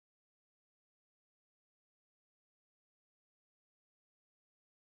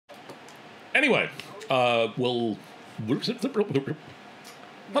Anyway, we'll... Hello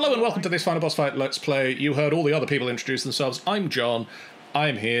and welcome to this Final Boss Fight Let's Play. You heard all the other people introduce themselves. I'm John.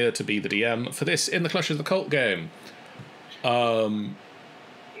 I'm here to be the DM for this In the Clutches of the Cult game.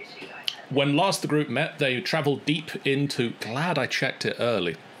 When last the group met, they travelled deep into... Glad I checked it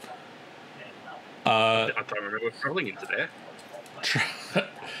early. I don't remember travelling into there.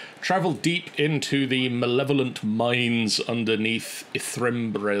 Travelled deep into the malevolent mines underneath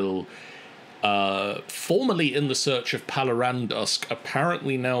Ithrimbril, formerly in the search of Palarandusk,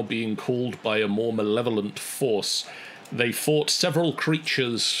 apparently now being called by a more malevolent force. They fought several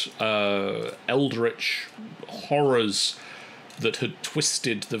creatures, eldritch horrors, that had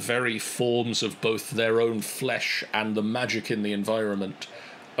twisted the very forms of both their own flesh and the magic in the environment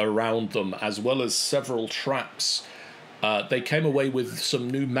around them, as well as several traps. They came away with some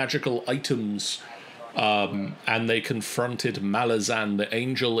new magical items, and they confronted Malazan, the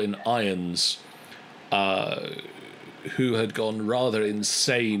Angel in Irons, who had gone rather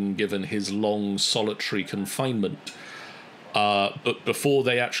insane given his long solitary confinement. But before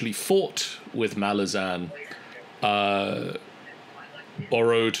they actually fought with Malazan,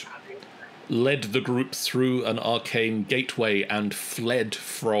 Borrowed led the group through an arcane gateway and fled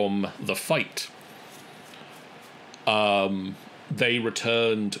from the fight. They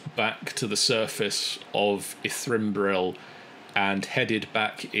returned back to the surface of Ithrimbril and headed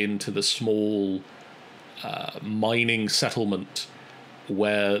back into the small mining settlement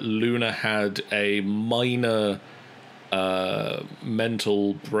where Luna had a minor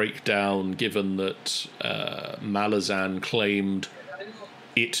mental breakdown, given that Malazan claimed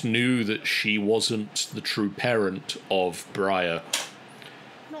it knew that she wasn't the true parent of Briar.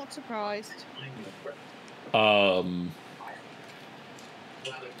 Not surprised.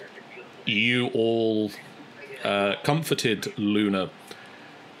 You all comforted Luna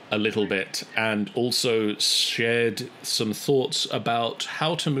a little bit and also shared some thoughts about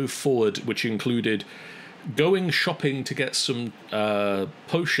how to move forward, which included going shopping to get some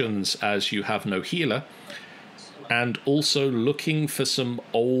potions as you have no healer, and also looking for some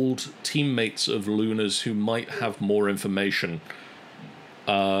old teammates of Luna's who might have more information.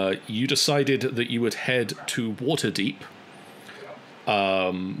 You decided that you would head to Waterdeep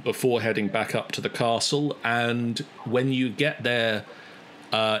before heading back up to the castle, and when you get there,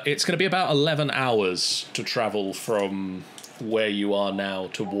 it's going to be about 11 hours to travel from where you are now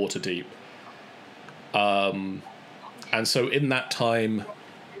to Waterdeep. And so in that time,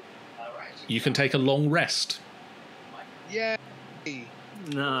 you can take a long rest. Yay!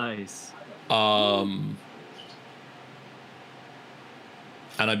 Nice. And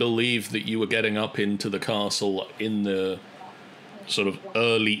I believe that you were getting up into the castle in the sort of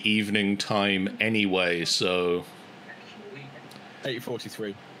early evening time anyway, so...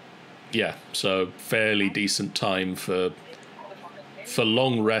 8:43. Yeah, so fairly decent time for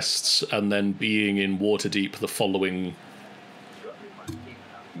long rests, and then being in Waterdeep the following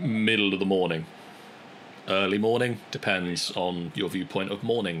middle of the morning. Early morning, depends on your viewpoint of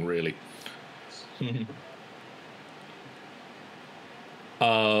morning, really.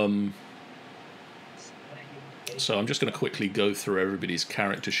 So I'm just going to quickly go through everybody's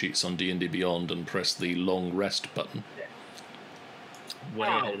character sheets on D&D Beyond and press the long rest button.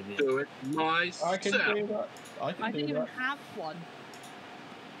 I'll do it myself. I can do that. I didn't even have one.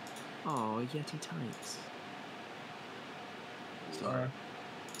 Oh, Yeti tights. Sorry.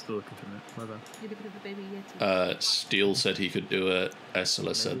 Still looking through it. My bad. You're a bit of a baby Yeti. Steele said he could do it.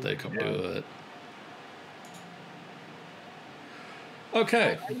 Essela said they could do it.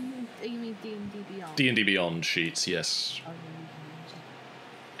 Okay. You mean D&D Beyond? D&D Beyond sheets, yes.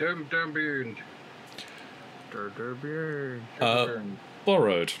 Dum-dum-boond.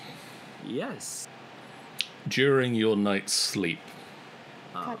 Borrowed. Yes. During your night's sleep.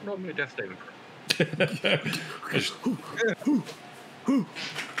 Roll me a death saving throw.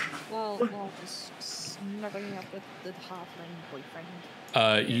 Well, just snuggling up with the halfling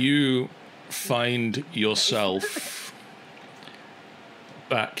boyfriend. You find yourself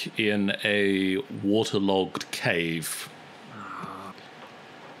back in a waterlogged cave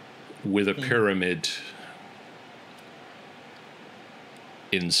with a pyramid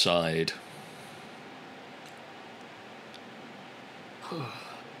inside.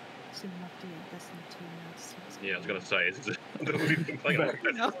 Yeah, I was going to say, is it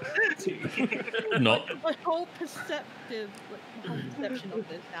Not. My whole perception of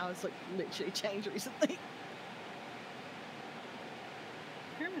this now has like literally changed recently.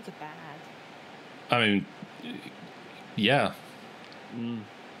 Pyramids are bad. I mean, yeah.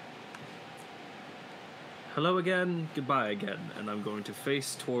 hello again, goodbye again, and I'm going to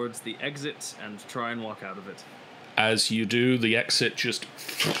face towards the exit and try and walk out of it. As you do, the exit just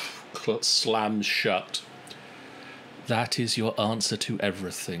slams shut. That is your answer to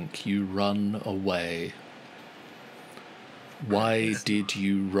everything. You run away. Why did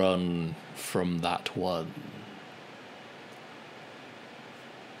you run from that one?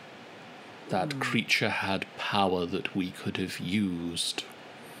 That creature had power that we could have used.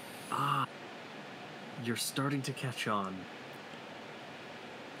 Ah, you're starting to catch on.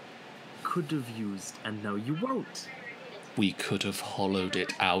 Could have used, and now you won't. We could have hollowed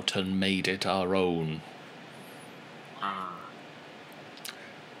it out and made it our own. Ah.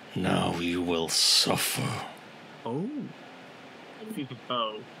 Now you will suffer. Oh.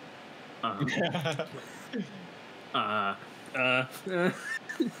 Oh.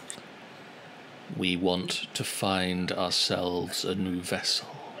 We want to find ourselves a new vessel.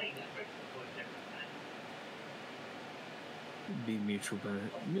 Be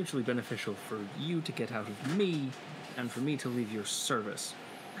mutually beneficial for you to get out of me, and for me to leave your service.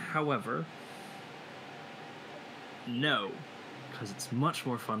 However, no, because it's much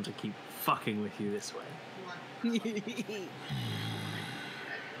more fun to keep fucking with you this way.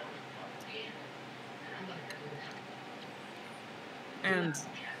 And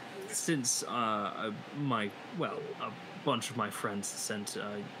since a bunch of my friends sent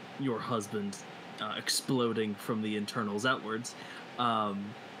your husband exploding from the internals outwards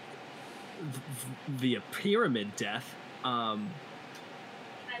via pyramid death,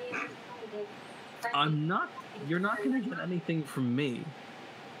 you're not gonna get anything from me.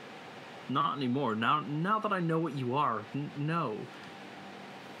 Not anymore. Now that I know what you are, no.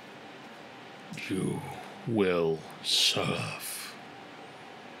 You will serve.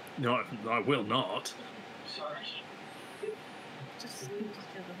 No, I will not. Just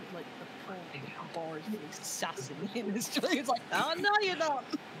like the poor bars sassing in the street. It's like, oh no, you're not.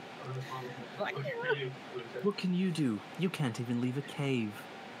 Like, What can you do? You can't even leave a cave.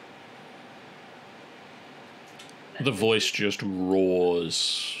 The voice just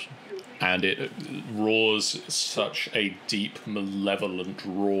roars, and it roars such a deep, malevolent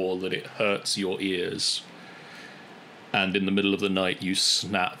roar that it hurts your ears. And in the middle of the night, you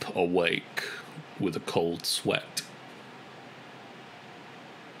snap awake with a cold sweat.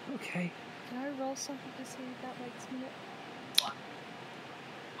 Okay. can I roll something to see if that wakes me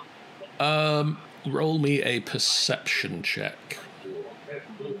up? Roll me a perception check. Oh,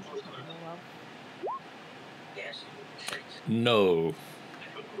 well. No.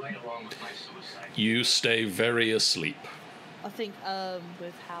 You stay very asleep. I think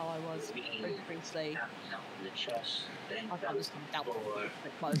with how I was previously, I was doubtful.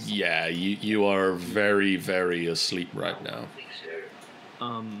 Yeah, you are very, very asleep right now.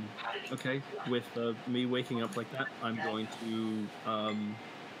 Okay. With me waking up like that, I'm going to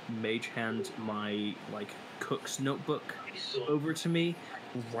mage hand my cook's notebook over to me,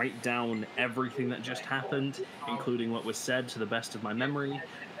 write down everything that just happened, including what was said to the best of my memory,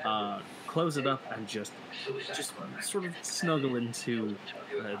 close it up, and just sort of snuggle into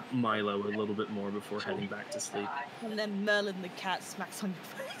Milo a little bit more before heading back to sleep. And then Merlin the cat smacks on your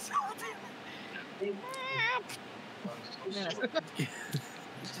face.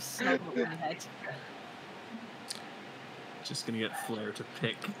 Just snuggle on your head. Just gonna get Flair to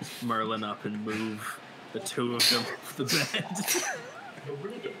pick Merlin up and move the two of them off the bed.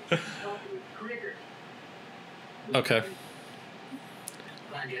 Okay.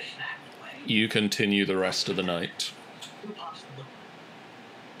 You continue the rest of the night.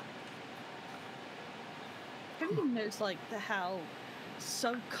 Everyone knows how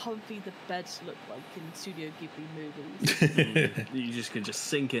so comfy the beds look like in Studio Ghibli movies. You just can just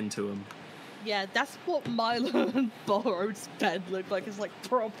sink into them. Yeah, that's what Milo and Borrowed's bed looked like. It's like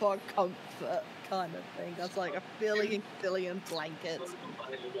proper comfort kind of thing. That's like a billion blankets.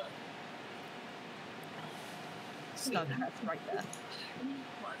 Snug that's right there.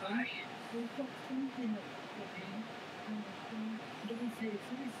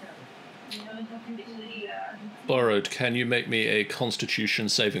 Borrowed, can you make me a Constitution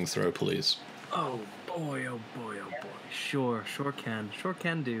saving throw, please? Oh boy, oh boy, oh boy. Sure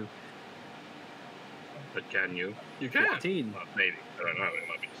can do. But can you? You can. 15. Maybe. I don't know. It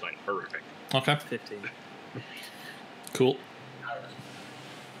might be designed perfect. Okay. 15. Cool.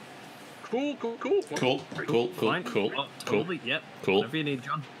 Cool. Fine. Cool. Oh, totally. Yep. Cool. Whatever you need,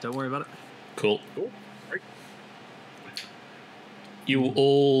 John. Don't worry about it. Cool. Right. You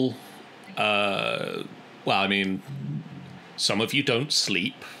all, well, I mean, some of you don't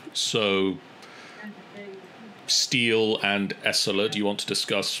sleep, so Steele and Essela, do you want to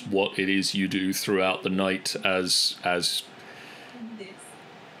discuss what it is you do throughout the night as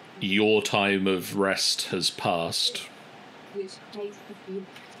your time of rest has passed?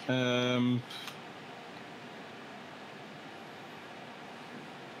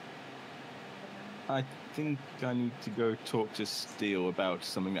 I think I need to go talk to Steele about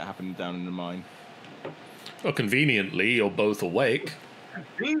something that happened down in the mine. Well, conveniently, you're both awake.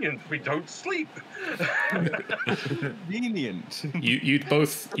 Convenient, we don't sleep. Convenient. You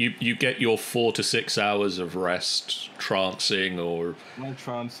both get your 4 to 6 hours of rest, trancing or My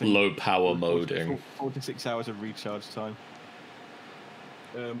trancing. low power moding. 4 to 6 hours of recharge time.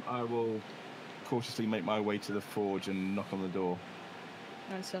 I will cautiously make my way to the forge and knock on the door.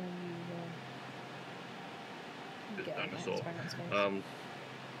 I'm telling you. Get out of Dinosaur. experiment space.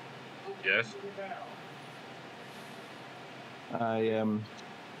 Yes. I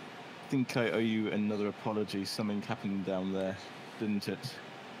think I owe you another apology. Something happened down there, didn't it?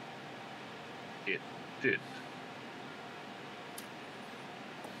 It did.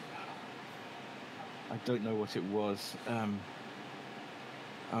 I don't know what it was.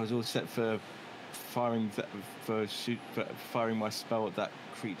 I was all set for firing firing my spell at that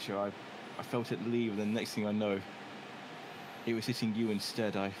creature. I felt it leave, and the next thing I know, it was hitting you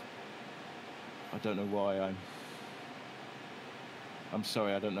instead. I don't know why. I'm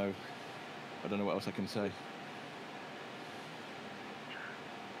sorry. I don't know what else I can say.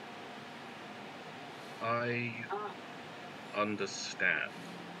 I understand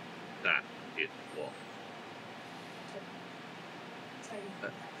that it was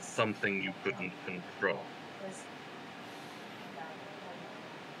something you couldn't control.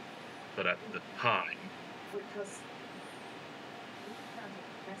 But at the time,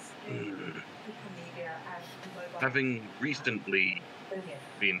 having recently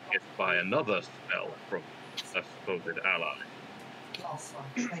been hit by another spell from a supposed ally,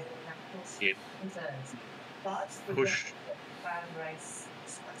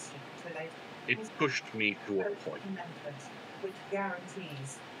 it pushed me to a point. I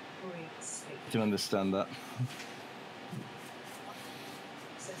can understand that.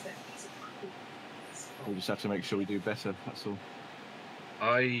 We'll just have to make sure we do better. That's all.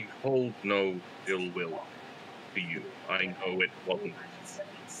 I hold no ill will to you. I know it wasn't.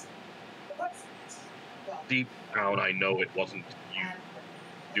 Deep down, I know it wasn't you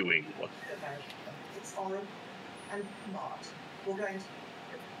doing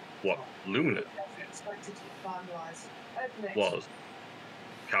what Luna did was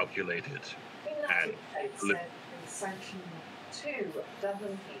calculated and deliberate.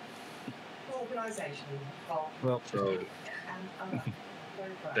 Well, So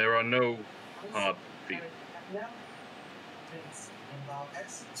there are no hard feelings.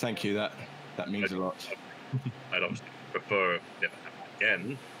 thank you. That means a lot. I'd obviously prefer it never happen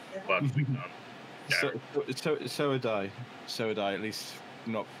again, but we've done. So would I. So would I. At least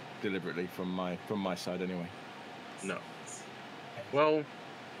not deliberately from my side, anyway. No. Well,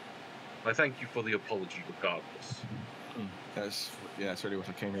 I thank you for the apology regardless. That's really what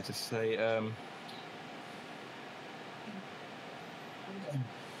I came here to say.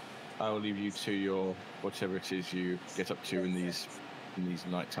 I will leave you to your whatever it is you get up to in these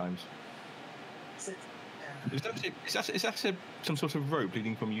night times. Is that some sort of rope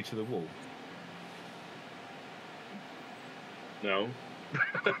leading from you to the wall? No.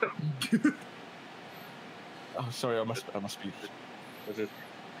 Oh, sorry. I must be. What's it?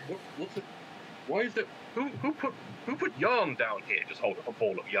 Why is it? Who put yarn down here? Just hold up a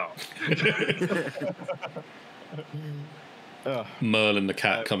ball of yarn. Merlin the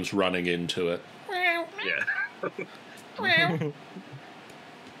cat comes running into it. Yeah.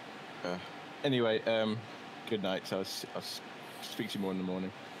 Anyway, good night. I'll speak to you more in the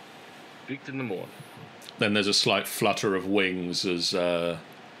morning. Speak in the morning. Then there's a slight flutter of wings as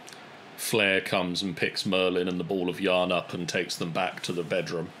Flair comes and picks Merlin and the ball of yarn up and takes them back to the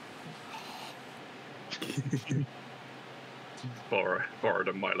bedroom. Borrowed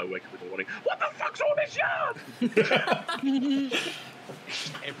a Milo wake up in the morning. What the fuck's all this yarn?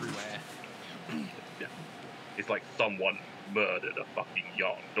 Everywhere. Yeah. It's like someone murdered a fucking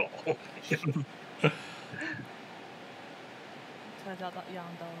yarn doll. Turns out that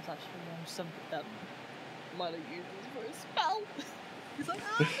yarn doll was actually something that Milo uses for a spell. He's like,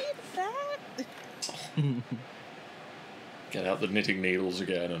 I need that. Get out the knitting needles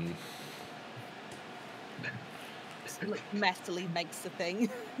again and... Like, metally makes the thing.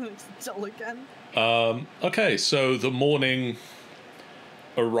 Makes the doll again. Okay, so the morning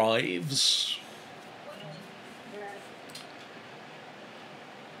arrives.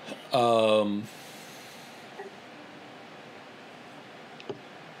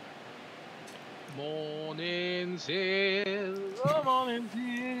 Morning's here. The morning's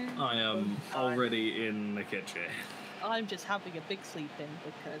here. I am already in the kitchen. I'm just having a big sleep in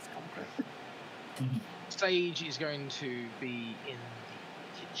because comfort. Sage is going to be in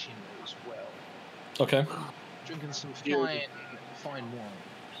the kitchen as well, Okay. drinking some Yeah. fine wine.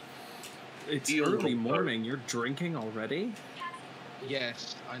 It's Deal early with morning. You're drinking already?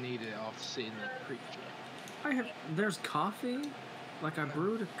 Yes, I need it after seeing that creature. There's coffee. Like I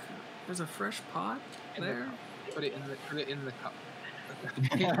brewed there's a fresh pot In the there. cup. Put it in the cup.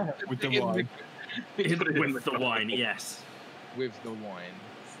 With the In wine. With the wine, yes. With the wine.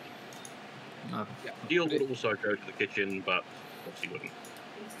 Uh, Yeah. Deal put it- would also go to the kitchen, but obviously wouldn't.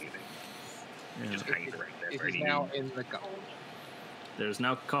 He yeah. just hangs around there It for is any now need. in the cup. There's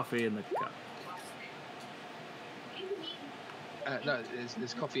now coffee in the cup. No,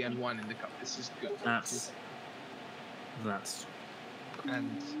 there's coffee and wine in the cup. This is good. That's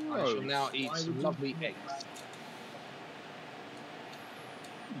And I shall now gross. eat Why some would lovely you- eggs.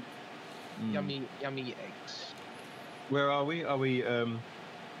 Mm. Yummy eggs. Where are we? Are we Are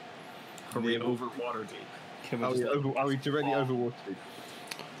we near- over water deep? Are we directly over water?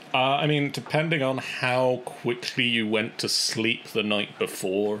 I mean, depending on how quickly you went to sleep the night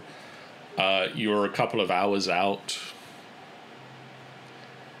before, you're a couple of hours out.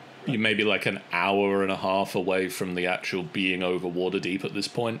 You may be like an hour and a half away from the actual being over water deep at this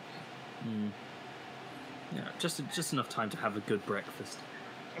point. Yeah, just enough time to have a good breakfast.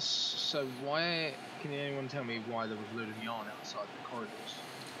 So why can anyone tell me why there was a load of yarn outside the corridors?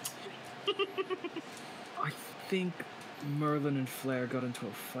 I think Merlin and Flair got into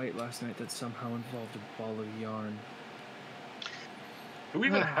a fight last night that somehow involved a ball of yarn. Who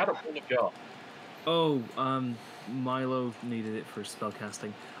even had a ball of yarn? Oh, Milo needed it for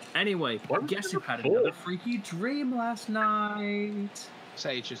spellcasting. Anyway, Why was guess it who a had ball? another freaky dream last night?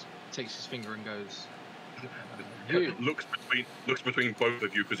 Sage just takes his finger and goes, looks between both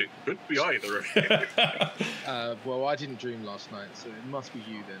of you because it could be either of you. well, I didn't dream last night, so it must be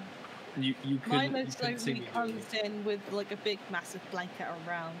you then. You couldn't, Milo you couldn't see slowly me. comes in with like a big massive blanket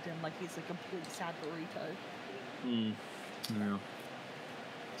around him like he's a complete sad burrito. Yeah.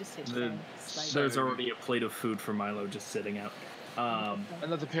 Just sits The- there and slowly- There's already a plate of food for Milo just sitting out.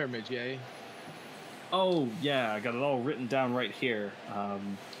 Another pyramid, yay. Oh yeah, I got it all written down right here.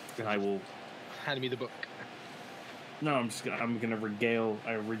 And I will. Hand me the book. No, I'm gonna regale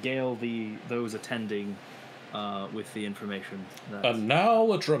those attending with the information. That, And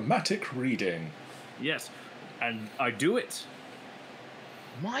now a dramatic reading. yes, and I do it.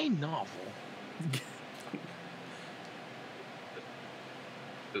 My novel.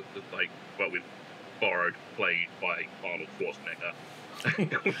 Like, well, with borrowed, played by Arnold Schwarzenegger.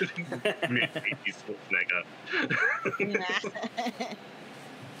 Mid-80s Schwarzenegger.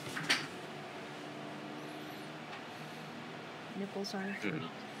 Nipples are free.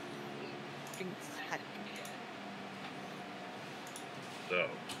 Drinks had So,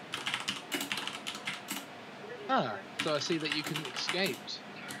 So I see that you can escape.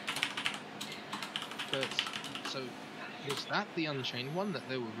 But so was that the Unchained one that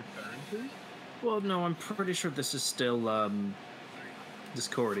they were referring to? Well, no, I'm pretty sure this is still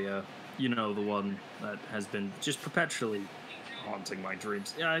Discordia. You know, the one that has been just perpetually haunting my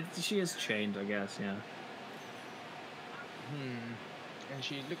dreams. Yeah, she is chained, I guess. Yeah. And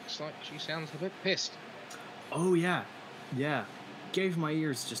she looks like she sounds a bit pissed. Oh yeah, yeah. Gave my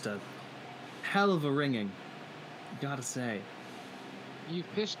ears just a hell of a ringing. Gotta say.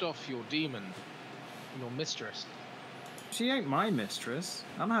 You've pissed off your demon, your mistress. She ain't my mistress.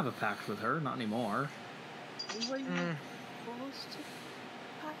 I don't have a pact with her, not anymore. Were you Mm. forced to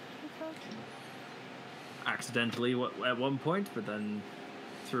pact with her? Accidentally at one point, but then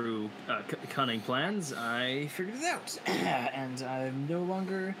through cunning plans, I figured it out. And I'm no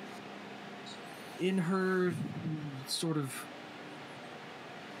longer in her sort of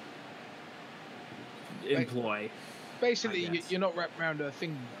employ. Basically, I guess. you're not wrapped around her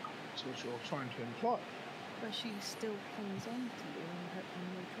finger. That's what you're trying to imply. But she still hangs on to you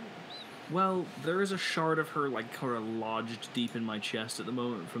in your dreams. Well, there is a shard of her, like, kind of lodged deep in my chest at the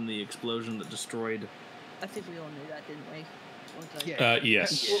moment from the explosion that destroyed. I think we all knew that, didn't we? Or did Yeah.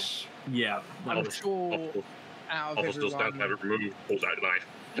 Yes. Yeah, that I'm was. sure out of Officer still stands everyone, have it removed, pulls out a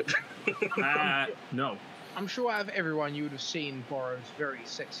knife. No. I'm sure out of everyone you would have seen Borrow's very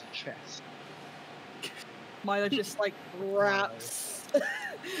sexy chest. Milo just like wraps.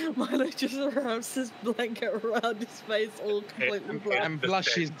 Milo just wraps his blanket around his face, all completely black. And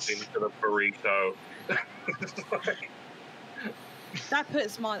blushes. Into the burrito. That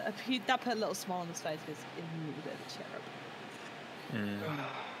put a little smile on his face because he knew a bit of a cherub. Yeah.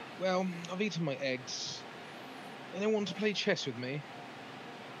 Well, I've eaten my eggs. Anyone want to play chess with me?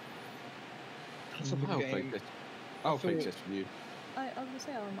 Let's have a I'll play game. chess. I'll play thought- chess with you. I was gonna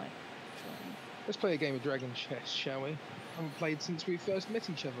say I might join. Let's play a game of Dragon Chess, shall we? Haven't played since we first met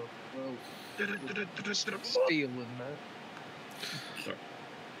each other. Well, Steel and that.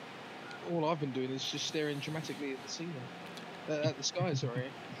 All I've been doing is just staring dramatically at the ceiling. At the sky, sorry.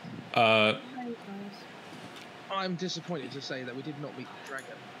 Uh, Hey, guys. I'm disappointed to say that we did not meet the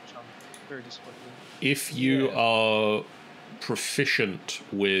dragon, which I'm very disappointed in. if you Yeah. are proficient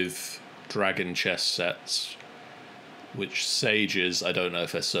with dragon chess sets, which Sage is, I don't know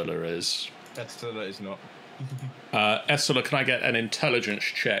if Ursula is. Estella is not. Ursula, can I get an intelligence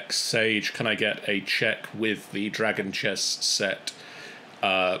check? Sage, can I get a check with the dragon chess set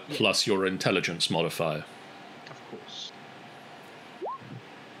plus your intelligence modifier? Of course.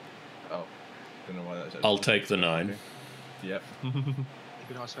 Oh, don't know why that's. I'll take the 9. Yep. It'd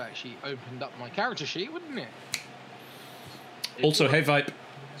be nice if I actually opened up my character sheet, wouldn't it? Also, hey Vipe.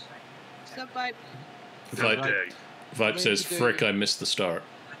 So, bye. Vipe says, frick, I missed the start.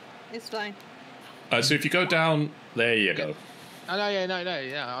 It's fine. So if you go down, there you go. I know,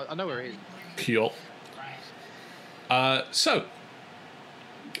 yeah, I know where it is. Cool. So,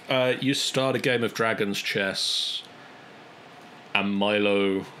 you start a game of Dragon's Chess, and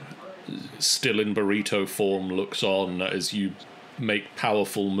Milo, still in burrito form, looks on as you make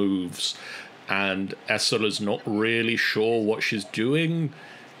powerful moves, and Ursula's not really sure what she's doing.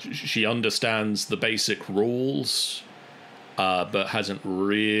 She understands the basic rules, but hasn't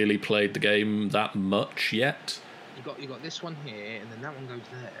really played the game that much yet. You got this one here, and then that one goes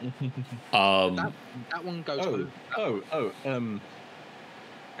there. That one goes over. And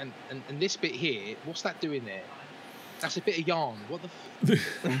this bit here, what's that doing there? That's a bit of yarn. What the?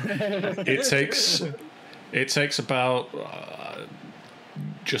 It takes about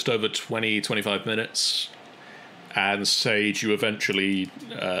just over 20-25 minutes, and Sage, you eventually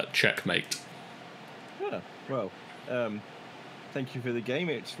checkmate. Yeah. Well, thank you for the game.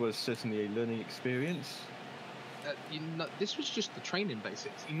 It was certainly a learning experience. This was just the training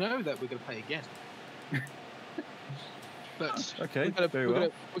basics. You know that we're going to play again. But Okay, we're very gonna, well.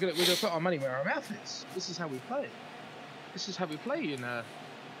 we're gonna put our money where our mouth is. This is how we play. This is how we play in my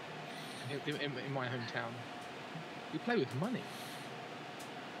hometown. We play with money.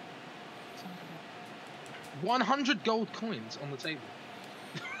 100 gold coins on the table.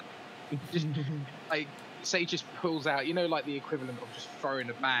 Just like say, just pulls out. You know, like the equivalent of just throwing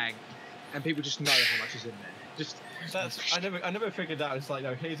a bag, and people just know how much is in there. Just I never figured out. It's like,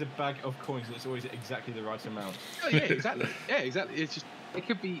 no, here's a bag of coins that's always exactly the right amount. oh yeah, exactly. Yeah, exactly. It's just it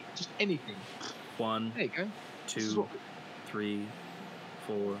could be just anything. 1, There you go. This is 2, what 3,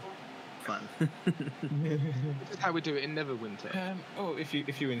 4, 5. this is how we do it in Neverwinter. Oh, if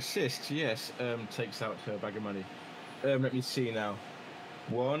you insist, yes. Takes out her bag of money. Let me see now.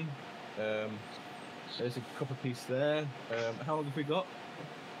 1. There's a copper piece there. How long have we got?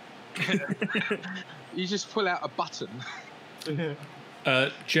 You just pull out a button.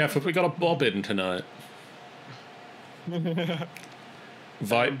 Jeff, have we got a bobbin tonight?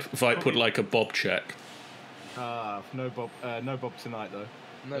 Vipe would like a bob check. No Bob tonight though.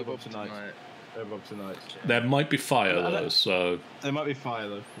 No Bob Bob tonight. tonight. No Bob tonight. There might be fire though, so There might be fire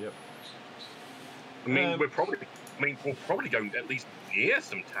though. Yep. I mean, we'll probably go at least near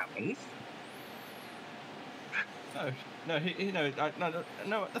some taverns. No.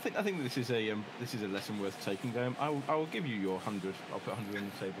 I think this is a lesson worth taking. I will give you your 100. I'll put 100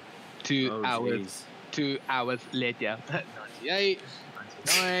 on the table. 2 hours. Jeez. 2 hours later. 98.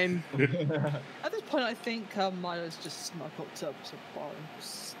 99. At this point, I think Milo's just snuggled up to a bar and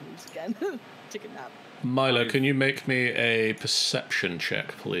just snooze again. Take a nap. Milo, can you make me a perception check,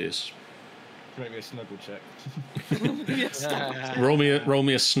 please? Make me a snuggle check. Yes. Roll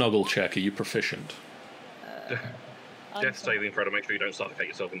me a snuggle check. Are you proficient? Death saving throw to make sure you don't suffocate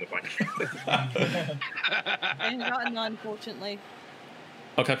yourself in the bank. I got a 9, unfortunately.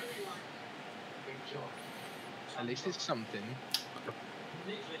 Okay. At least it's something.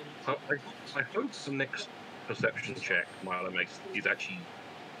 I hope the next perception check Milo makes is actually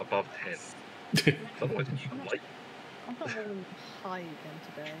above 10. Otherwise, it's like I'm not rolling high again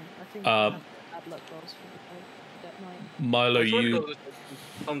today. I think Um, I have bad luck rolls for that night. Milo, I swear to you God,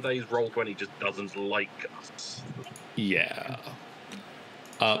 some days roll 20 just doesn't like us. yeah.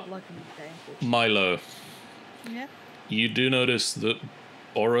 It's not like a day, unfortunately. Milo, Yeah. you do notice that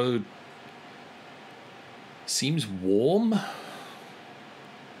Oro seems warm.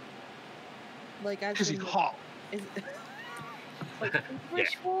 Like, as Because he's in, hot. is it like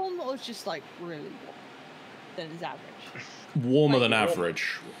feverish warm or just like really warm? Than is average. Warmer Like than warm.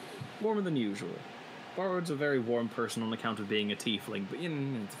 average. Warmer than usual. Borrowed's a very warm person on account of being a tiefling, but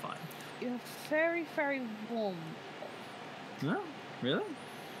it's fine. You're very, very warm. No, really?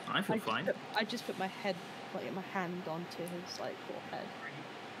 I feel fine. I just put my head, like my hand onto his like forehead.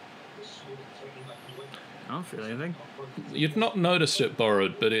 I don't feel anything. You'd not noticed it,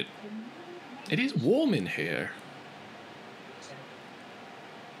 Borrowed, but it is warm in here.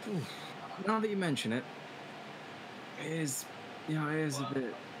 Now that you mention it, it is a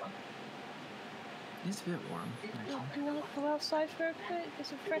bit. It's a bit warm. Do you want to go outside for a bit, get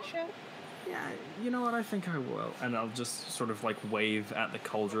some fresh air? Yeah, you know what? I think I will, and I'll just sort of like wave at the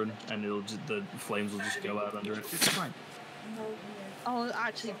cauldron, and the flames will just go out under it. It's fine.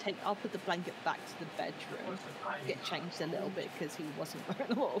 I'll put the blanket back to the bedroom, get changed a little bit because he wasn't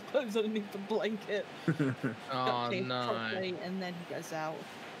wearing a lot of clothes underneath the blanket. Oh no. Properly, and then he goes out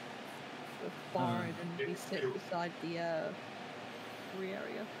with Borrowed and we sit beside the free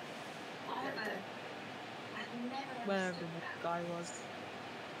area. Wherever the guy was.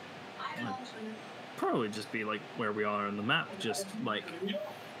 Probably just be like where we are on the map, just like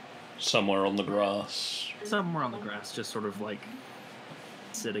Somewhere on the grass. somewhere on the grass, just sort of like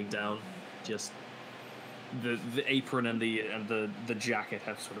sitting down. Just the apron and the jacket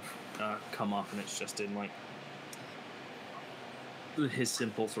have sort of come off, and it's just in like his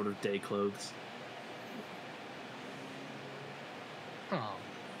simple sort of day clothes. Oh.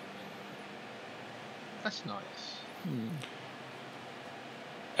 That's nice.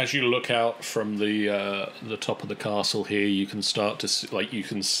 As you look out from the top of the castle here, you can start to see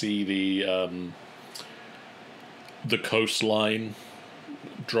the coastline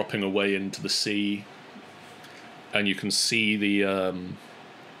dropping away into the sea, and you can see the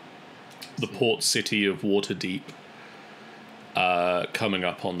port city of Waterdeep coming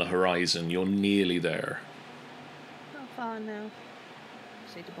up on the horizon. You're nearly there. How far now?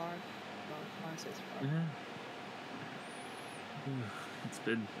 Say to Barb. Barb says to Barb. It's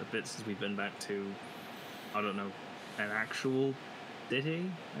been a bit since we've been back to, I don't know, an actual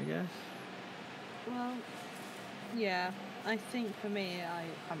city, I guess. Well, yeah. I think for me, I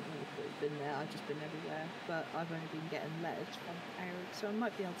haven't really been there. I've just been everywhere, but I've only been getting letters from Eric, so I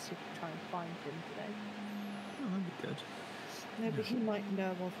might be able to try and find him today. Oh, that'd be good. Maybe he might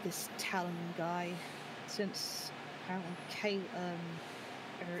know of this Talon guy, since apparently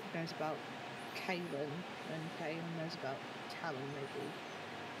Eric knows about Kaelin, and Kaelin knows about Talon, maybe.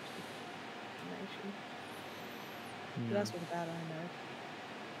 Information. But that's what about I know.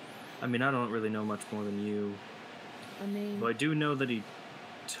 I mean, I don't really know much more than you. I mean, Well, I do know that he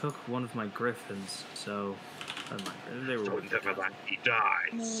took one of my griffins, so they were. Don't ever that he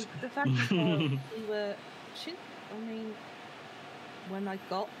I mean, dies. the fact that we were. I mean, when I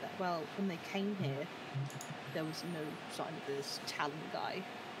got that, well, when they came here, there was no sign of this Talon guy.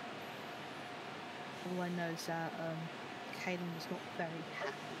 All I know is that Kaelin was not very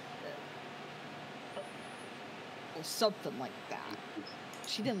happy with it. Or something like that.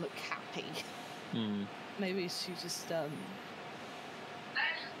 She didn't look happy. Maybe she just,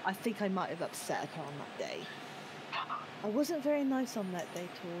 I think I might have upset her on that day. I wasn't very nice on that day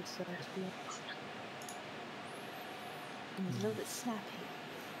towards her, to be honest. I was a little bit snappy.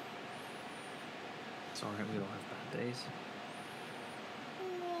 It's alright, we all have bad days.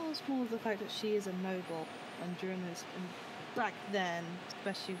 Well, it's more the fact that she is a noble, and during this, and back then,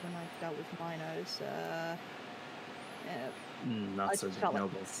 especially when I dealt with Minos, Not I so just good felt like-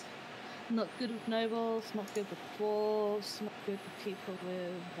 nobles. not good with nobles, not good with dwarves, not good with people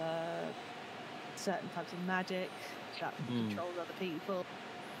with certain types of magic that controls other people.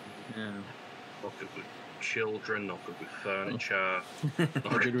 Yeah. Not good with children, not good with furniture.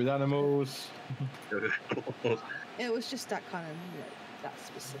 Not good with animals. It was just that kind of, that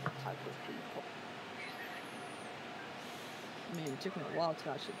specific type of people. I mean, it took me a while to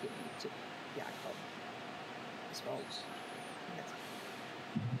actually get into Jakob as well. Yes.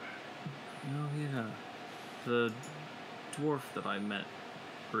 Oh yeah, the dwarf that I met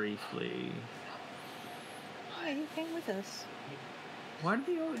briefly. Yeah, he came with us. Why did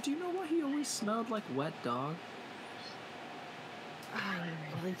he? Do you know why he always smelled like wet dog? I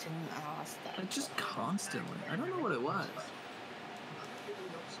really didn't ask that. Like just constantly. I don't know what it was.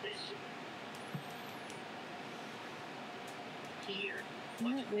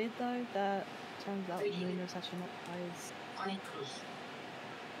 Isn't it weird though that turns out Luna's actually not his?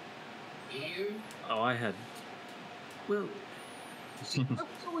 Oh, I had. Well, I was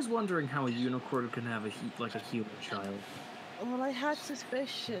always wondering how a unicorn can have a human child. Well, I had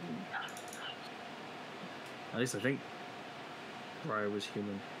suspicion. At least I think Briar was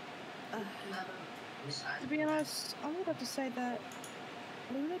human. To be honest, I would have to say that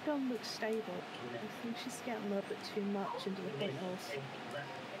Luna don't look stable. I think she's getting a little bit too much into the point of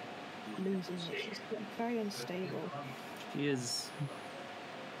losing it. She's getting very unstable. She is.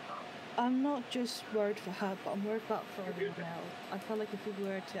 I'm not just worried for her, but I'm worried about for everyone else. I feel like if we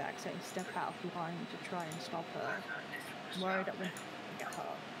were to accidentally step out of line to try and stop her, I'm worried that we'll get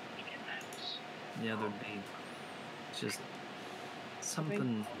hurt. Yeah, there'd be just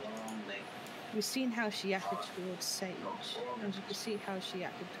something. We've seen how she acted towards Sage, and you can see how she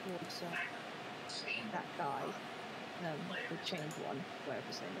acted towards that guy, the chained one, whatever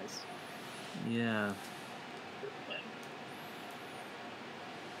his name is. Yeah.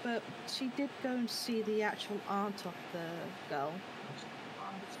 But she did go and see the actual aunt of the girl,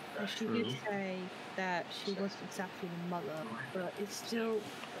 and she did say that she wasn't exactly the mother, but it's still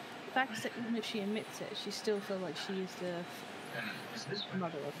the fact is that even if she admits it, she still feels like she is the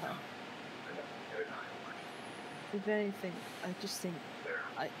mother of her. If anything, I just think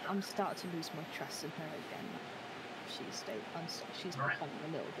I'm starting to lose my trust in her again. She's becoming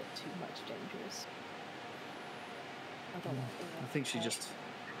a little bit too much dangerous. I don't want to. I think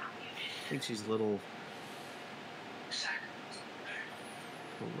she's a little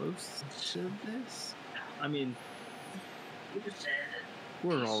close to this. I mean,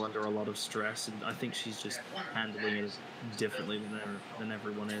 we're all under a lot of stress, and I think she's just handling it differently than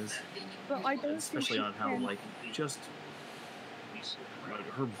everyone is. But I don't especially on how just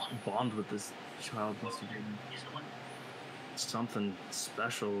her bond with this child must have been something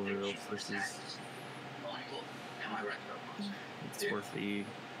special, or else this is it's worth the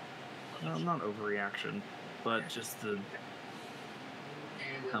not overreaction, but just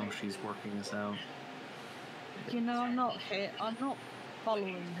how she's working this out. You know, I'm not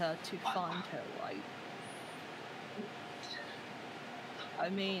following her to find her, right? I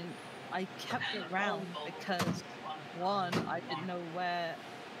mean, I kept around because, one, I didn't know where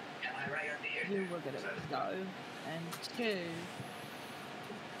you were going to go, and two,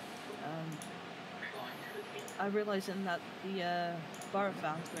 I realized that the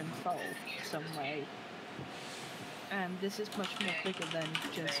Borophans were involved some way. And this is much more bigger than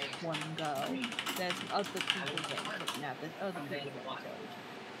just one girl. There's other people getting kidnapped, there's other people getting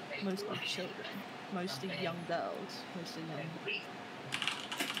killed. Mostly children, mostly young girls, mostly young boys.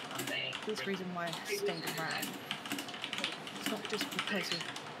 This is the reason why I stayed around. It's not just because of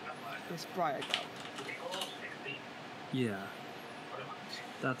this Briar girl. Yeah,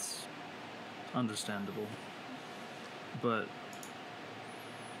 that's understandable. But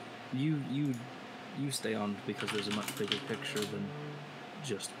you stay on because there's a much bigger picture than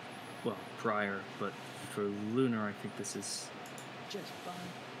just, Briar, but for Lunar, I think this is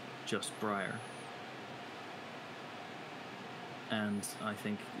just Briar. And I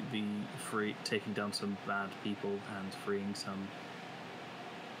think the taking down some bad people and freeing some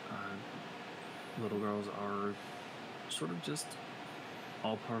little girls are sort of just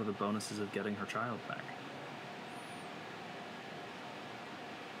all part of the bonuses of getting her child back.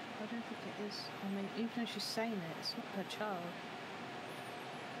 I don't think it is. I mean, even though she's saying it, it's not her child.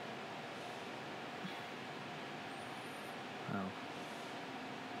 Oh.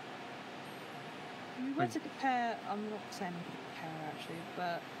 If you were to compare, I'm not saying compare actually,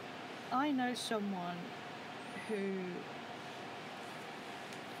 but I know someone who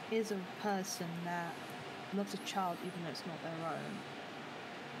is a person that loves a child even though it's not their own,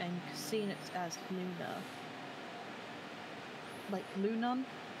 and seen it as Luna. Like Lunan,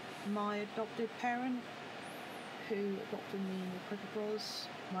 my adopted parent, who adopted me in the Cricket Bros,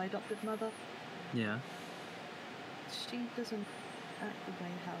 my adopted mother. Yeah. She doesn't act the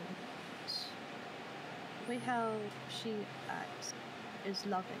way how she acts is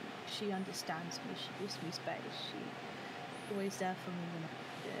loving. She understands me. She gives me space. She's always there for me when I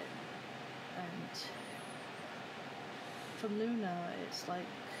need it. And for Luna, it's like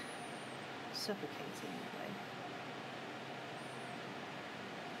suffocating in a way.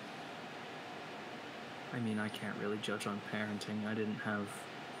 I mean, I can't really judge on parenting. I didn't have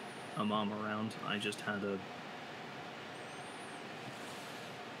a mom around. I just had a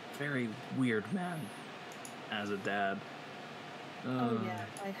very weird man as a dad. Oh yeah,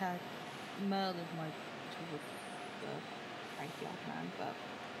 I had Merlin, my cranky old man, but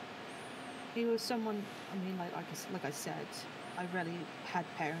he was someone. I mean, like I said, I rarely had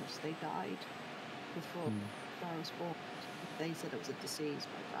parents. They died before I was born. They said it was a disease.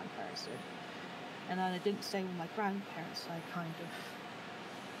 My grandparents did, and I didn't stay with my grandparents. I kind of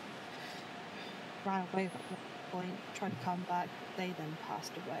ran away at one point, tried to come back. They then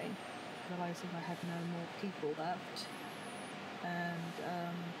passed away, realizing I had no more people left. And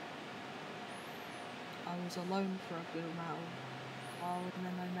I was alone for a good amount while, and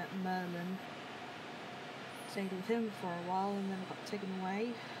then I met Merlin. Stayed with him for a while, and then got taken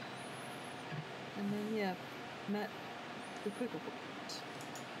away. And then, yeah, met the Quigglebot.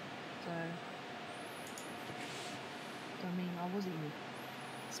 So, I mean, I wasn't even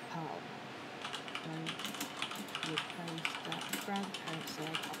his pal. So, the place that grandparents said I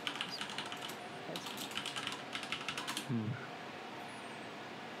was.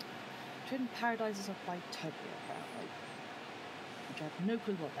 Twin Paradises of Bitopia, apparently. Which I have no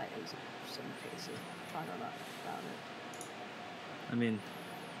clue what that is in some cases. I don't know about it. I mean,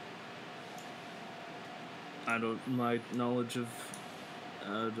 my knowledge of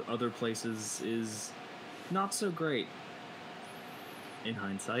other places is not so great. In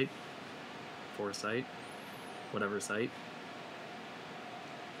hindsight, foresight, whatever sight.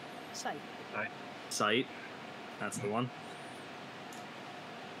 Sight. That's the one.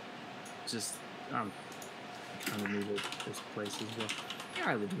 Just, kind of knew that this place as well. Yeah,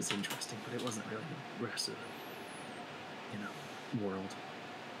 Ireland was interesting, but it wasn't really the rest of the, world.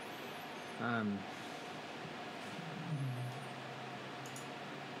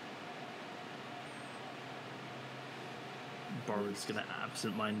 Bard's gonna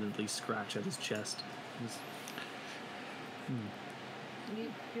absent-mindedly scratch at his chest.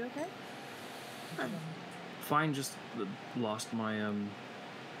 You okay? Fine, just lost my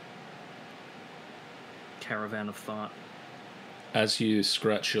caravan of thought. As you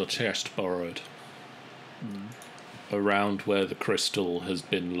scratch your chest, Borrowed, around where the crystal has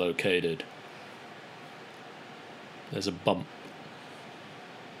been located, there's a bump.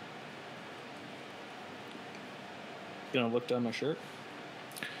 Gonna look down my shirt.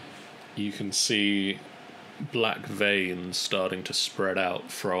 You can see black veins starting to spread out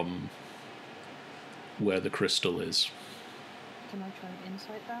from where the crystal is. Can I try and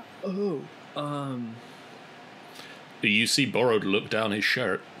insight that? Oh, You see Borrowed look down his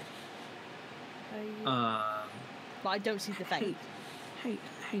shirt. But I don't see the vein. Hey,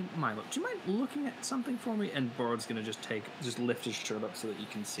 Milo, do you mind looking at something for me? And Borrowed's gonna just lift his shirt up so that you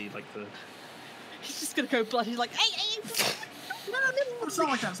can see, like, the... He's just gonna go blood. He's like, hey! No, it's not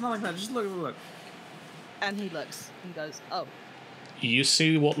like that. It's not like that. Just look. And he looks. He goes, oh. You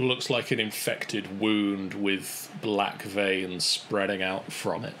see what looks like an infected wound with black veins spreading out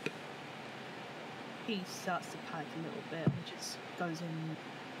from it. He starts to panic a little bit and just goes in and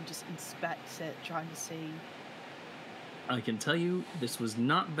just inspects it, trying to see. I can tell you, this was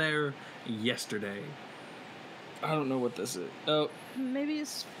not there yesterday. I don't know what this is. Oh. Maybe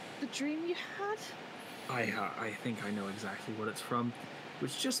it's the dream you had? I think I know exactly what it's from,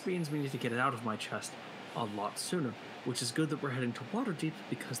 which just means we need to get it out of my chest a lot sooner, which is good that we're heading to Waterdeep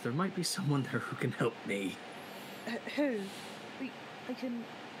because there might be someone there who can help me. Who? I can...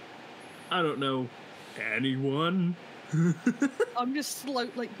 I don't know. Anyone? I'm just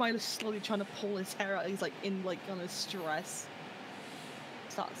Milo's slowly trying to pull his hair out. He's on a stress.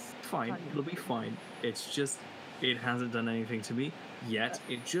 Starts fine. It'll be fine. It's just, it hasn't done anything to me yet.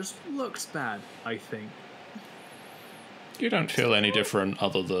 It just looks bad, I think. You don't feel any different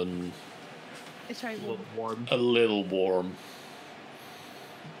other than it's very a little warm. A little warm.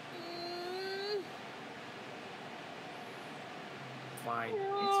 Fine.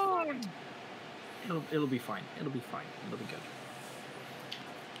 It's fine. It'll be fine. It'll be fine. It'll be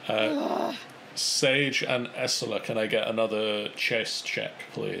good. Sage and Essela, can I get another chest check,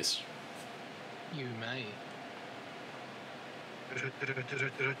 please? You may.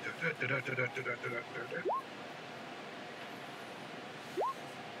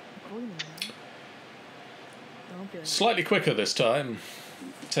 Slightly quicker this time.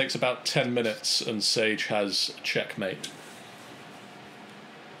 Takes about 10 minutes and Sage has checkmate.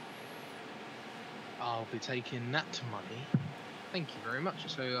 I'll be taking that money. Thank you very much.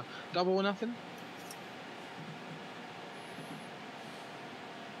 So, double or nothing?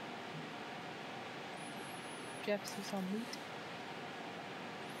 Jeff's on meat.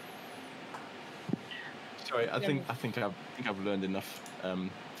 Sorry, I think I've learned enough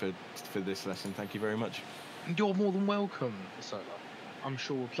for this lesson. Thank you very much. You're more than welcome, Sola. I'm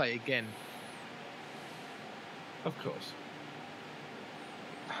sure we'll play again. Of course.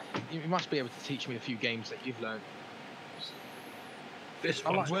 You must be able to teach me a few games that you've learned. This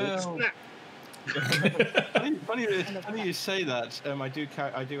Oh, one's called Snap. funny you say that. I do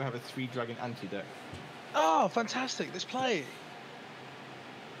have a 3-dragon antidote. Oh, fantastic! Let's play.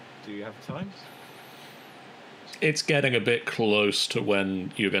 Do you have time? It's getting a bit close to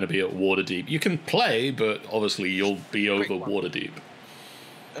when you're going to be at Waterdeep. You can play, but obviously you'll be over Waterdeep.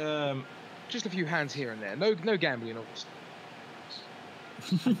 Just a few hands here and there. No gambling, obviously.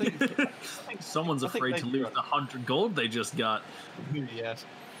 Someone's I think afraid to they- lose the 100 gold they just got. Yes.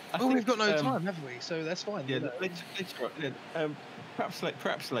 I Oh, we've think, got no time, have we? So that's fine. Yeah, you know.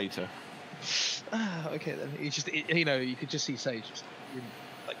 perhaps later. Ah, okay then. You just, you know, you could just see Sage just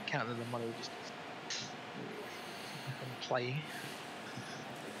like counting the money, just and play.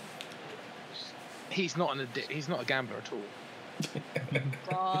 He's not he's not a gambler at all.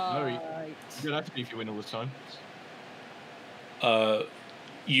 Right. You'll have to be if you win all the time.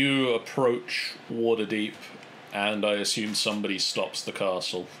 You approach Waterdeep, and I assume somebody stops the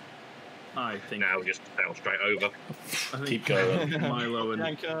castle. I think. Now we just sail straight over. I think Keep going. Milo and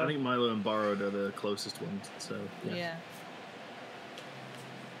Yanker. I think Milo and Borrowed are the closest ones. So yeah.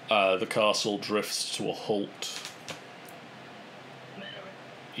 Yeah. The castle drifts to a halt.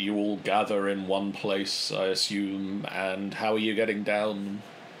 You all gather in one place, I assume, and how are you getting down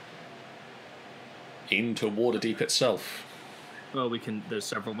into Waterdeep itself? Well, we can. There's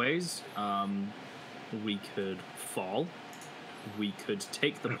several ways. We could fall. We could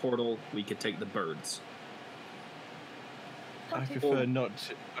take the portal. We could take the birds. I prefer not.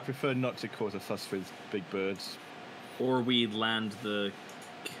 I prefer not to cause a fuss with big birds. Or we land the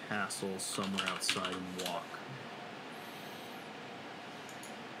castle somewhere outside and walk.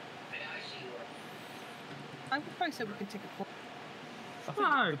 I would probably say we can take a port. I think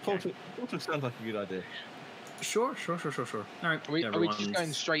Ah, the portal sounds like a good idea. Sure. All right. Are we just everyone's-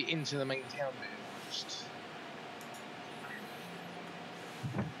 going straight into the main town bit? Just...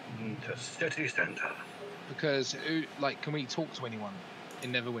 To city centre. Because, like, can we talk to anyone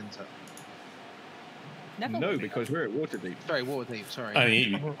in Neverwinter? Never No, would. because we're at Waterdeep. Sorry, Waterdeep. Sorry. I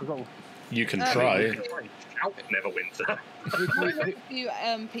mean, you can try. Out Neverwinter. I know a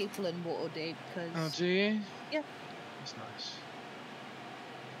few people in Waterdeep Oh, because do you? Yeah. That's nice.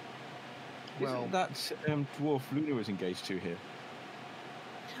 Well, Well, that dwarf Luna was engaged to here.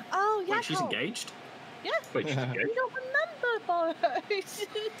 oh yeah, Wait, she's Carl. engaged. Wait, she's engaged? You don't remember, Boris.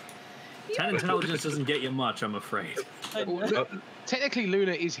 10 intelligence doesn't get you much, I'm afraid. technically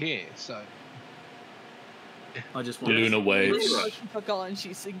Luna is here, so... I just wanted. Luna waves. I've forgotten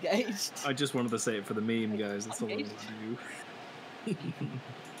she's engaged. I just wanted to say it for the meme, guys. That's all I wanted Engaged. to do.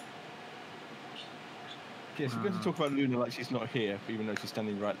 Yes, we're going to talk about Luna like she's not here, even though she's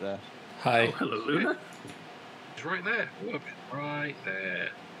standing right there. Hi. Oh, hello, Luna. It's right there. Look, right there.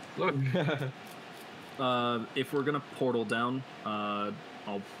 Look. If we're gonna portal down,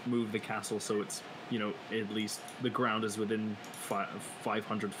 I'll move the castle so it's, you know, at least the ground is within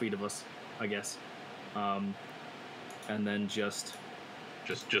 500 feet of us, I guess. And then just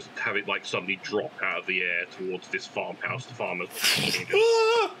Just have it like suddenly drop out of the air towards this farmhouse. The farmers.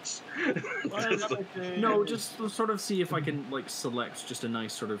 no, just sort of see if I can like select just a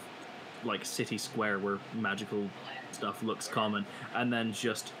nice sort of like city square where magical stuff looks common, and then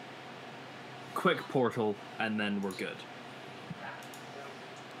just quick portal, and then we're good.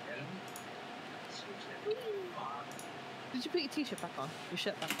 Did you put your t-shirt back on? Your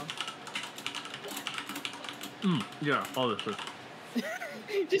shirt back on? Yeah, all this is.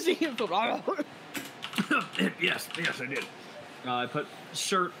 Just thinking from. yes, I did. I put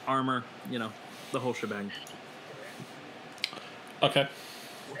shirt, armor, you know, the whole shebang. Okay.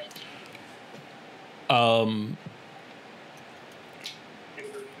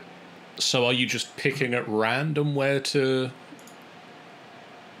 So are you just picking at random where to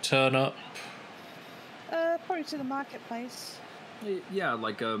turn up? Probably to the marketplace. Yeah,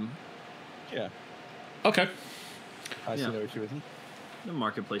 like Yeah, Okay. I see Yeah. no issue with it. the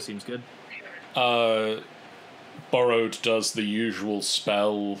marketplace seems good. Borrowed does the usual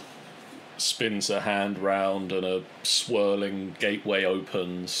spell, spins a hand round, and a swirling gateway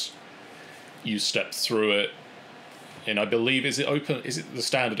opens. You step through it, and I believe is it the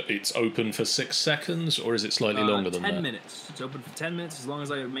standard? It's open for 6 seconds, or is it slightly longer than 10 that? minutes. It's open for 10 minutes as long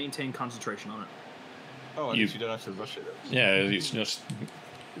as I maintain concentration on it. Oh, at You- least you don't have to rush it. Yeah, it's just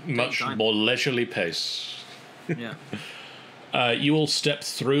much time. more leisurely pace. Yeah. You all step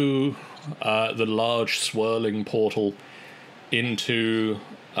through the large swirling portal into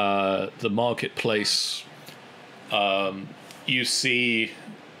the marketplace. You see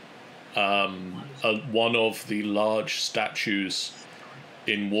one of the large statues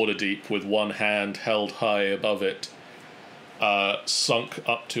in Waterdeep with one hand held high above it, sunk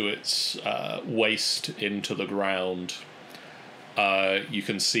up to its waist into the ground. You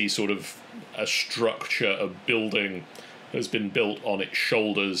can see sort of a structure, a building has been built on its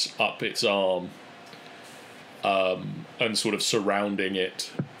shoulders, up its arm, and sort of surrounding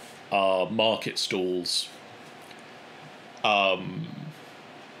it are market stalls.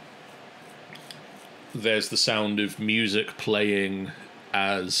 There's the sound of music playing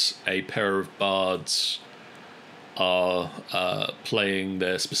as a pair of bards are playing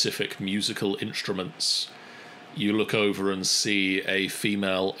their specific musical instruments. You look over and see a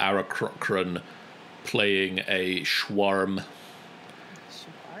female Aarakocra playing a shwarm,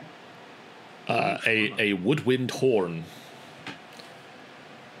 a woodwind horn.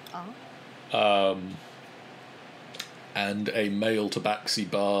 And a male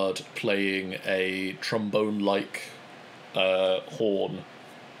tabaxi bard playing a trombone-like horn.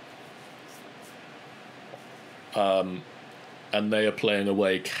 And they are playing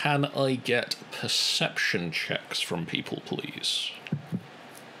away. Can I get perception checks from people, please?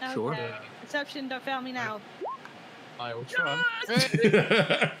 Okay. Sure. Perception, don't fail me now. I will try.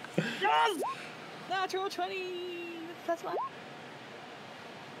 Yes! Natural 20 plus 1.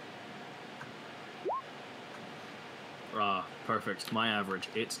 Perfect. My average.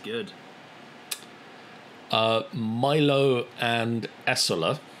 It's good. Milo and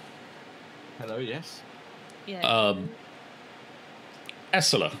Essela. Hello, yes. Yeah.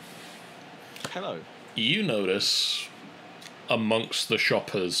 Essela, Hello. you notice amongst the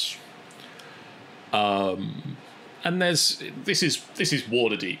shoppers, and this is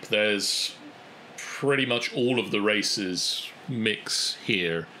Waterdeep. There's pretty much all of the races mix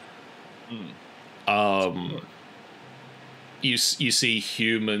here. You see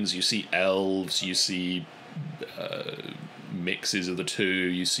humans, you see elves, you see mixes of the two.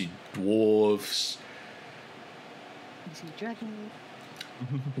 You see dwarves. You see dragon.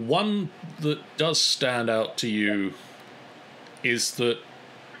 One that does stand out to you is that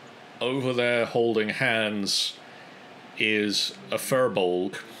over there holding hands is a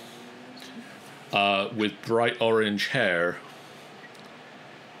furbolg with bright orange hair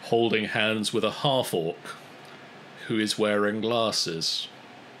holding hands with a half-orc who is wearing glasses.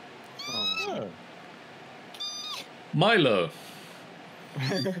 Oh. Milo,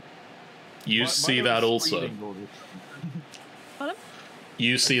 you My- see Milo that is also. screaming all this. Pardon?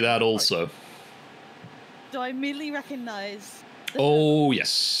 You see that also. Do I immediately recognise? Oh,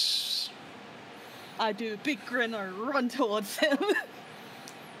 yes. I do a big grin or run towards him.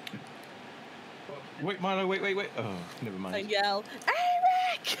 Wait, Milo, wait. Oh, never I mind. yell,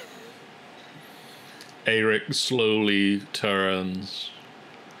 Eric! Eric slowly turns.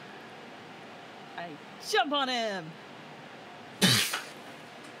 I jump on him.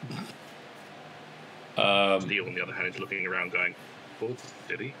 Leo, on the other hand, is looking around going, oh,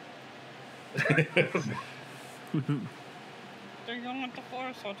 did he? Do you want the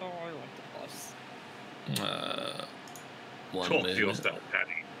force or do I want the force? One Talk to minute. yourself,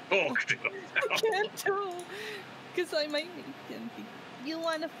 Paddy. Talk to I yourself. can't tell. Because I might make him think. You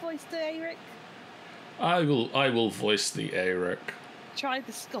want to voice the Eric? I will voice the Eric. Try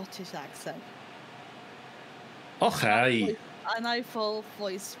the Scottish accent. Okay. And I full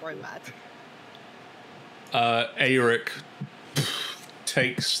voice Romad. Eric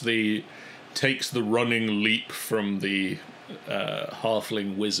takes the running leap from the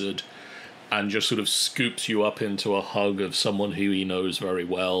halfling wizard and just sort of scoops you up into a hug of someone who he knows very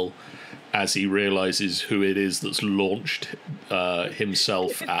well as he realizes who it is that's launched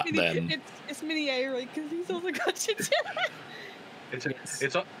himself at them. It's mini Eric because he's also got you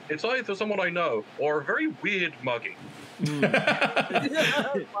It's either someone I know or a very weird mugging.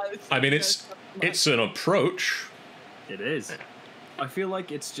 I mean, it's an approach. It is. I feel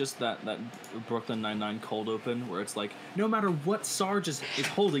like it's just that Brooklyn Nine-Nine cold open where it's like, no matter what Sarge is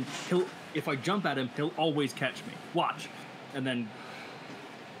holding, if I jump at him, he'll always catch me. Watch. And then...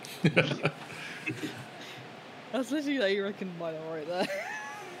 That's literally like Eric and Milo right there.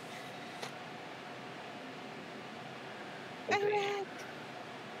 Eric!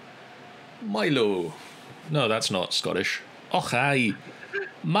 Milo. No, that's not Scottish. Okay.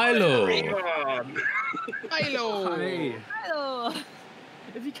 Milo. Milo! Hey. Milo!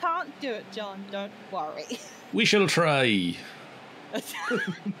 If you can't do it, John, don't worry. We shall try.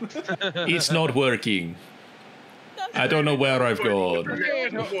 It's not working. I don't know where I've gone.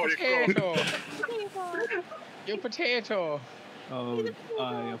 Potato! You potato! Oh,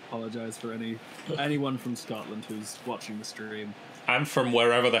 I apologize for anyone from Scotland who's watching the stream. I'm from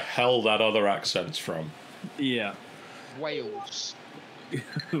wherever the hell that other accent's from. Yeah. Wales.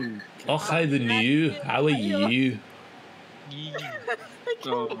 Oh, hi, the new. How are you?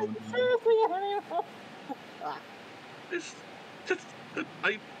 Oh,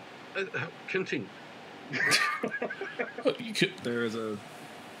 Continue. you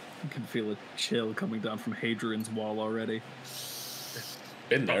can feel a chill coming down from Hadrian's Wall already.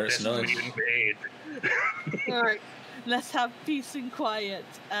 Been there, it's nice. Alright, let's have peace and quiet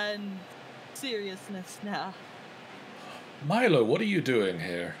and seriousness now. Milo, what are you doing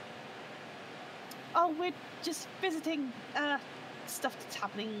here? Oh, we're just visiting stuff that's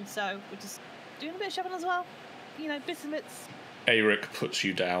happening, so we're just doing a bit of shopping as well. You know, bits and bits. Eric puts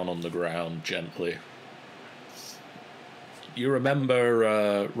you down on the ground gently. You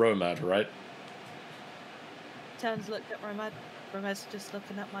remember Romad, right? Turns, looked at Romad. Romad's just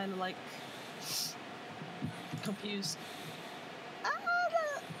looking at Milo like confused.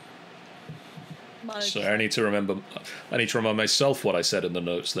 Milo So just I need to remind myself what I said in the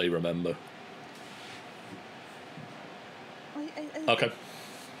notes they remember. Okay.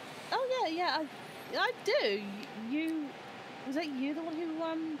 Oh yeah, I do. You was that you the one who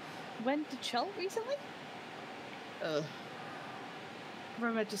went to Chult recently?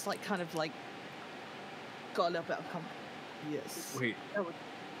 Roma just kind of got a little bit of yes. Wait,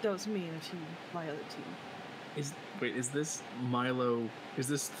 that was me and a few my other team. is this Milo? Is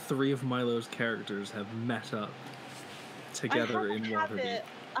this 3 of Milo's characters have met up together in Waterdeep?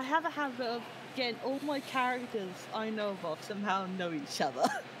 I have a habit of getting all my characters I know of somehow know each other.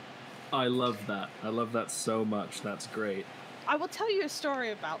 I love that. I love that so much. That's great. I will tell you a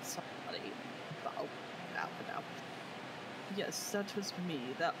story about somebody, but I'll now. Yes, that was me.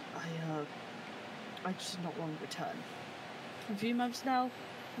 That I just did not want to return. A few months now,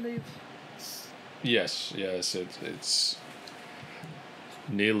 leave. Yes, it's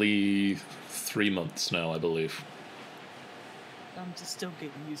nearly 3 months now, I believe. I'm just still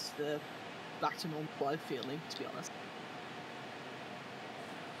getting used to the back to normal life feeling, to be honest.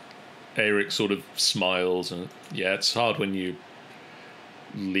 Eric sort of smiles, and yeah, it's hard when you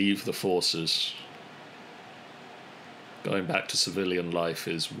leave the forces. Going back to civilian life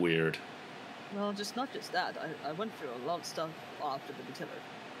is weird. Well, not just that. I went through a lot of stuff after the artillery.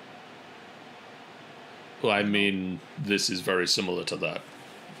 Well, I mean, this is very similar to that.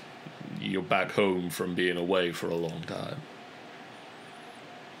 You're back home from being away for a long time.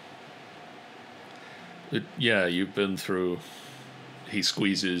 But yeah, you've been through... He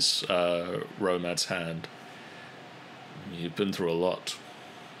squeezes Romad's hand. You've been through a lot.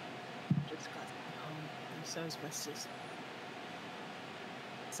 Just glad to be home, and so is my sister.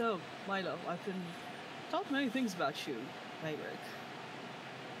 So, Milo, I've been told many things about you, Eric.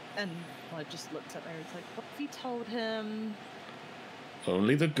 And I just looked at Eric like, what have you told him?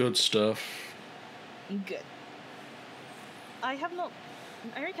 Only the good stuff. Good. I have not...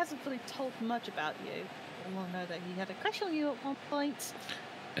 Eric hasn't really told much about you. I want to know that he had a crush on you at one point.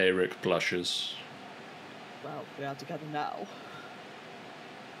 Eric blushes. Well, we are together now.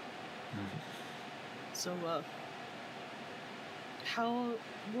 So,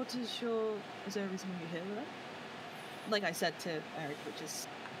 what is there a reason why you're here with it? Like I said to Eric, we're just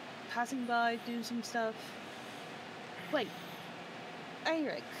passing by, doing some stuff. Wait,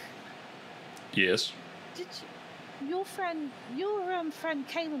 Eric. Yes? Did your friend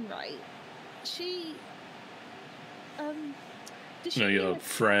Kaylin, right? She, did she... No, your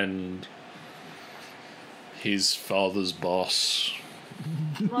friend... His father's boss.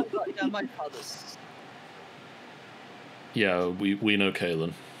 my father's. Yeah, we know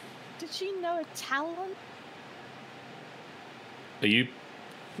Kaylin. Did she know a Talon? Are you...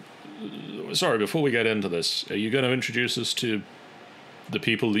 Sorry, before we get into this, are you going to introduce us to the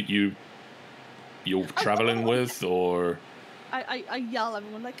people that you're traveling with, or... I yell at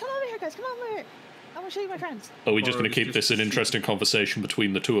everyone, like, come over here, guys, come over here. I want to show you my friends. Are we just going to keep this an interesting conversation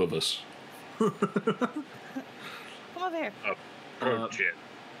between the two of us? Come over here.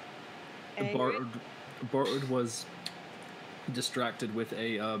 Bard was distracted with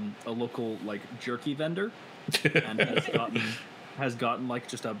a local jerky vendor, and has gotten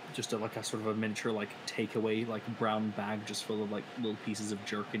just a sort of a miniature takeaway brown bag just full of little pieces of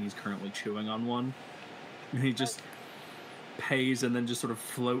jerky, and he's currently chewing on one. And he just pays and then just sort of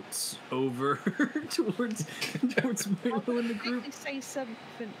floats over towards Milo in the group. I'll say something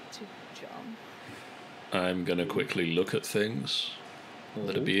to John. I'm going to quickly look at things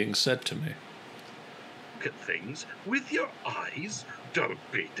that are being said to me. Look at things with your eyes? Don't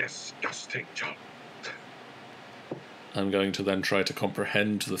be disgusting, John. I'm going to then try to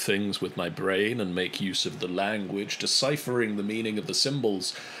comprehend the things with my brain and make use of the language, deciphering the meaning of the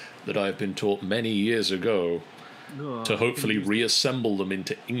symbols that I've been taught many years ago, to hopefully reassemble them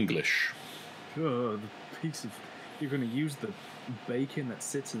into English. You're going to use the bacon that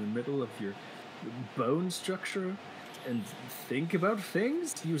sits in the middle of your bone structure and think about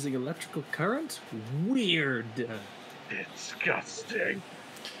things using electrical current? Weird. Disgusting.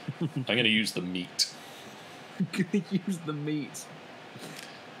 I'm going to use the meat. Gonna use the meat.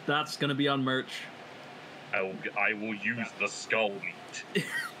 That's gonna be on merch. I will use the skull meat.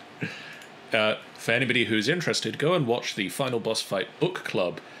 for anybody who's interested, go and watch the Final Boss Fight book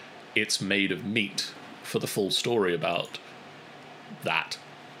club. It's Made of Meat for the full story about that.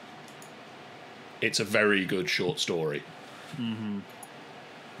 It's a very good short story. Mm-hmm.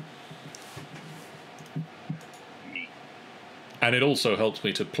 And it also helps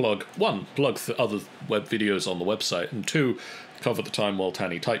me to plug the other web videos on the website, and 2, cover the time while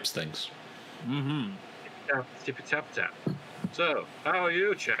Tanny types things. Mm-hmm. Tippy tap tap. So, how are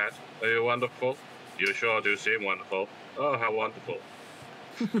you, chat? Are you wonderful? You sure do seem wonderful. Oh, how wonderful.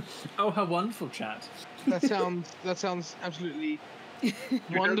 Oh, how wonderful, chat. That sounds absolutely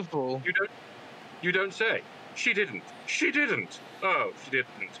wonderful. You don't say. She didn't. Oh, she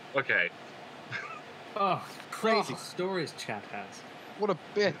didn't. Okay. Oh, crazy stories chat has. What a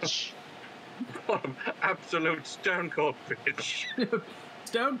bitch. What an absolute stone cold bitch.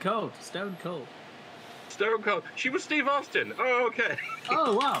 Stone cold. Stone cold. She was Steve Austin. Oh, okay.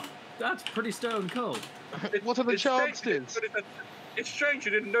 Oh, wow. That's pretty stone cold. What are the chances? It's strange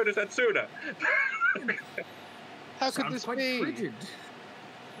you didn't notice that sooner. How could Sounds this quite be? frigid.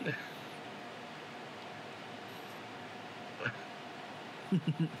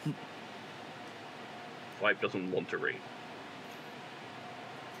 Life doesn't want to read.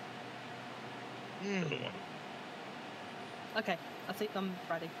 Doesn't want. Okay, I think I'm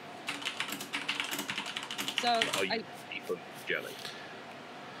ready. So Oh, you people jelly.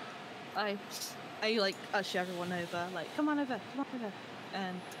 I like usher everyone over, like come on over,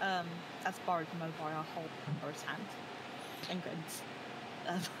 and as Bard mobile hold Boris' hand and grins.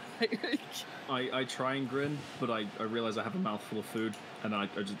 I try and grin, but I realize I have a mouthful of food, and I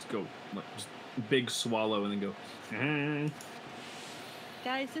just go like just big swallow and then go.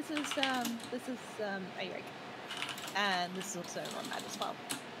 Guys, this is Eric, and this is also Ronmad as well.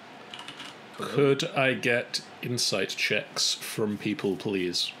 Could I get insight checks from people,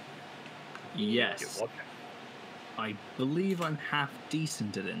 please? Yes. I believe I'm half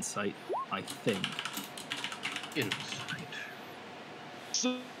decent at insight. I think. Insight.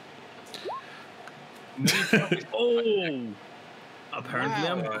 Oh! Apparently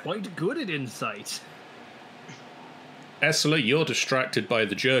Wow. I'm quite good at insight. Essler, you're distracted by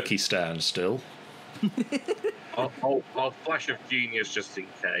the jerky stand still. I'll flash of genius just in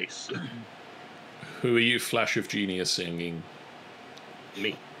case. Who are you, Flash of Genius, singing?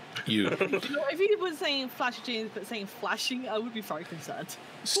 Me. You. If he was saying flash of genius but saying flashing, I would be very concerned.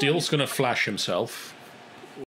 Steele's gonna flash himself.